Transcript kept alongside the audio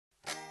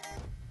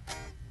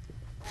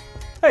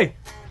Hey.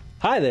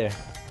 Hi there.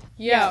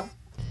 Yo.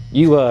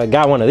 You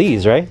got one of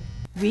these, right?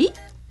 Oui?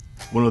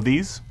 One of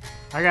these?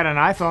 I got an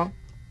iPhone.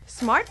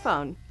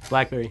 Smartphone.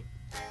 BlackBerry.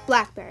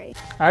 Blackberry.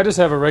 I just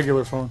have a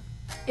regular phone.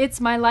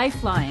 It's my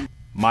lifeline.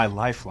 My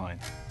lifeline.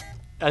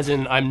 As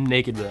in, I'm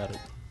naked without it.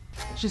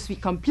 Je suis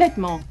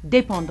complètement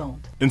dépendante.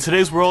 In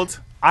today's world,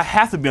 I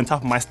have to be on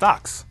top of my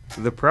stocks.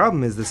 The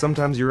problem is that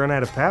sometimes you run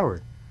out of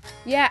power.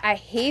 Yeah, I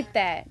hate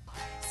that.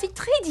 C'est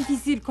très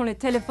difficile quand le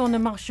téléphone ne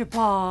marche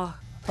pas.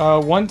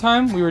 One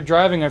time we were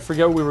driving, I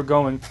forget where we were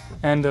going,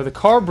 and the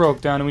car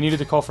broke down and we needed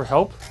to call for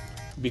help.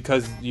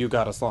 Because you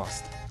got us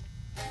lost.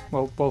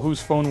 Well,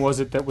 whose phone was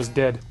it that was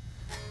dead?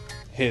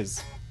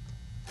 His.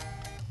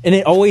 And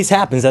it always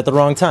happens at the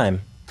wrong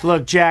time.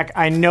 Look, Jack,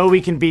 I know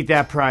we can beat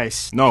that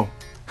price. No.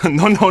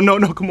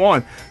 No, come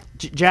on.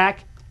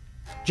 Jack?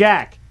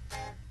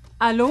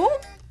 Allô?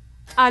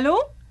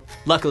 Allô?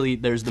 Luckily,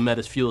 there's the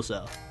Medis fuel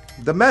cell.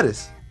 The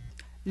Medis.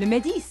 Le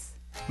Medis.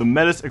 The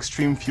Medis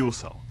Extreme Fuel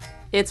Cell.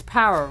 It's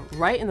power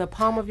right in the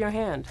palm of your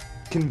hand.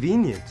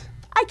 Convenient.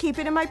 I keep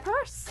it in my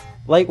purse.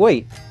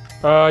 Lightweight.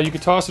 You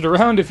could toss it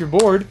around if you're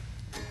bored.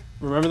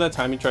 Remember that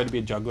time you tried to be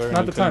a juggler and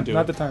Not you the couldn't time, do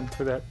not it? the time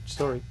for that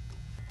story.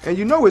 And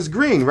you know it's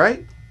green,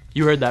 right?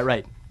 You heard that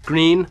right.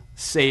 Green,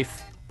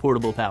 safe,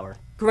 portable power.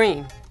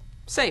 Green.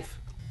 Safe.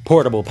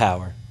 Portable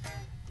power.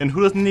 And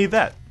who doesn't need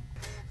that?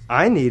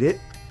 I need it.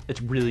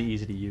 It's really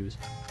easy to use.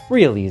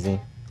 Real easy.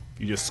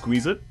 You just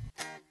squeeze it.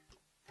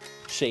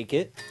 Shake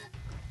it.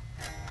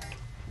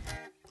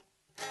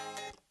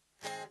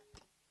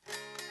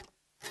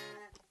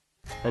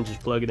 And just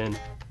plug it in.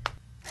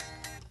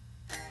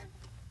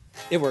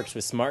 It works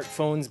with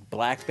smartphones,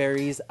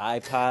 Blackberries,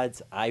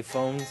 iPods,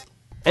 iPhones.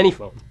 Any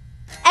phone.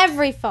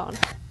 Every phone.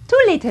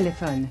 Tous les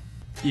téléphones.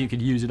 You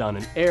could use it on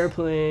an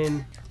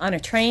airplane. On a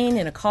train,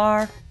 in a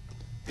car.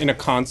 In a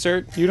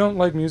concert? You don't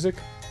like music?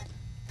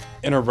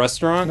 In a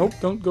restaurant? Nope,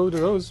 don't go to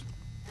those.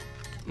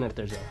 And if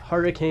there's a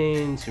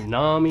hurricane,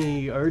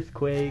 tsunami,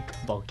 earthquake,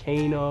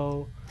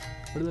 volcano.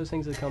 What are those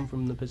things that come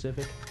from the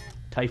Pacific?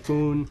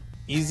 Typhoon.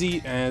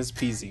 Easy as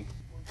peasy.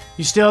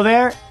 You still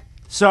there?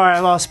 Sorry, I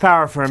lost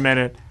power for a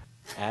minute.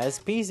 As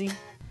peasy.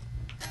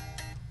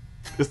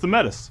 It's the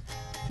Medis.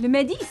 Le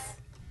Medis.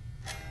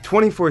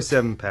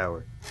 24/7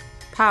 power.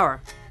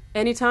 Power.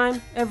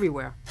 Anytime,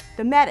 everywhere.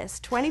 The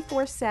Medis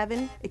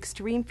 24/7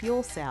 Extreme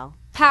Fuel Cell.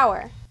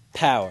 Power.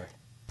 Power.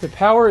 The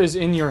power is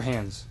in your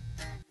hands.